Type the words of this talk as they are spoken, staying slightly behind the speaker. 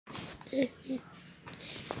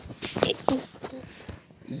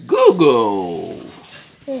Google,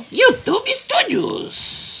 YouTube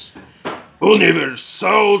Studios,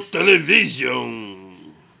 Universal Television,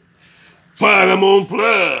 Paramount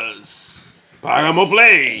Plus, Paramount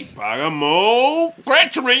Play, Paramount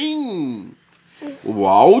Criterion,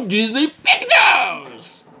 Walt Disney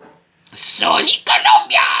Pictures, Sony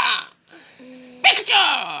Columbia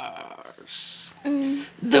Pictures,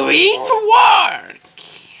 DreamWorks,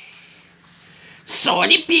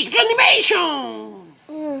 Sony Pictures Animation,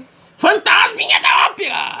 Fantasminha da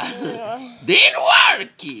Ópera,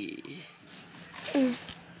 DreamWorks,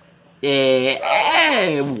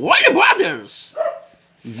 Warner Brothers,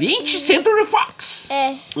 20th Century Fox.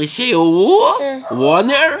 Esse é o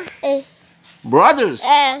Warner Brothers,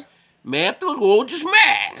 Metro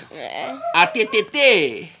Goldwyn,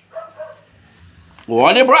 ATTT,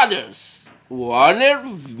 Warner Brothers, Warner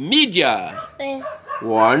Media,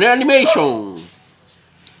 Warner Animation,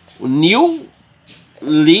 New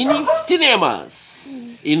Line Cinemas,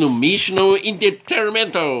 Illumination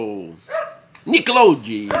Entertainment,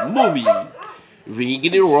 Nickelodeon Movie,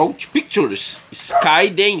 Ring Road Pictures,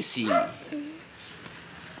 Skydance,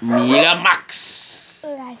 Miramax,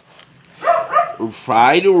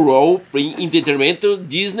 Friday Roll Print Entertainment,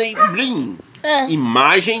 Disney Blim,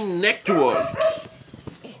 Imagem Network,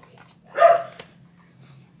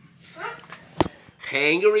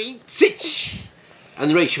 Hungry City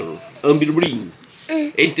Animation, Amber Blim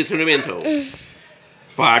Entertainment,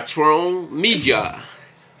 Patron Media,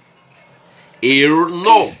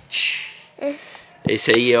 Aeronaut.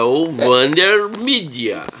 Esse aí é o Wander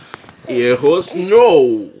Media, Erros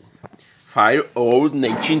No, Fire Old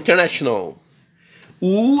Nation International,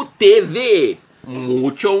 UTV,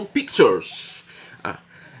 Motion Pictures,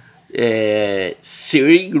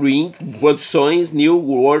 Siri Green Produções, New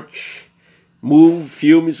World Move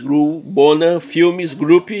Filmes Group, Bona Filmes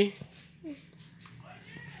Group,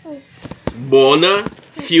 Bona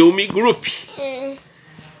Film Group,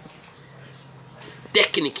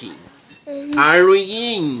 Technic,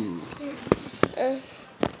 Arwing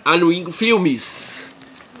Filmes,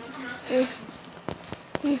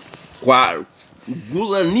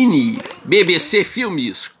 Gulanini, BBC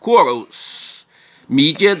Filmes, Coros,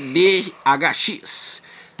 Mídia DHX,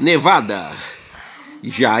 Nevada,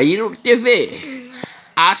 Jair TV,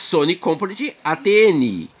 a Sony Company,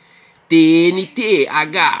 ATN,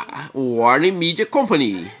 TNTH, Warner Media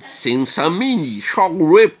Company, Sensamini,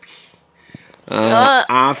 Shockwave,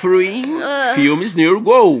 Afrin Filmes Near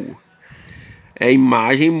Go,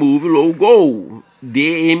 Imagem Move Logo,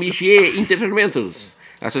 DMG Entertainment,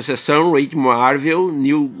 Associação Rate Marvel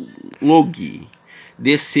New Log,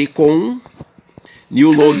 DC com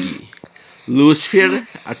New Log, Lucifer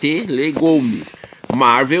até Legome,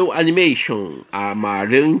 Marvel Animation, a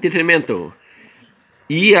Marvel Entertainment,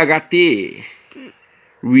 IHT,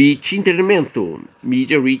 Rich Entertainment,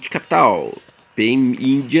 Media Rich Capital, Pen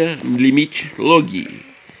India Limit Log,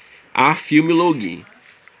 A Film Log,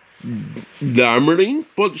 Darmerin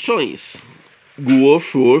Produções, Go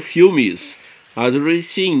for Filmes,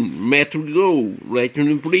 Adolescent, Metro Go,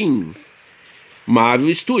 Return Print,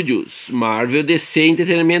 Marvel Studios, Marvel DC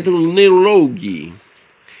Entertainment Neurolog,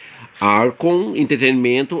 Arcon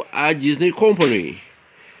Entretenimento, a Disney Company,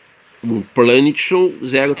 Planet Show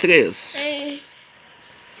 03,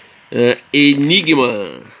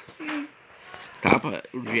 Enigma, Tapa,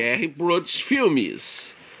 GR Produtos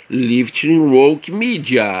Filmes, Lifting Rock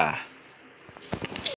Media,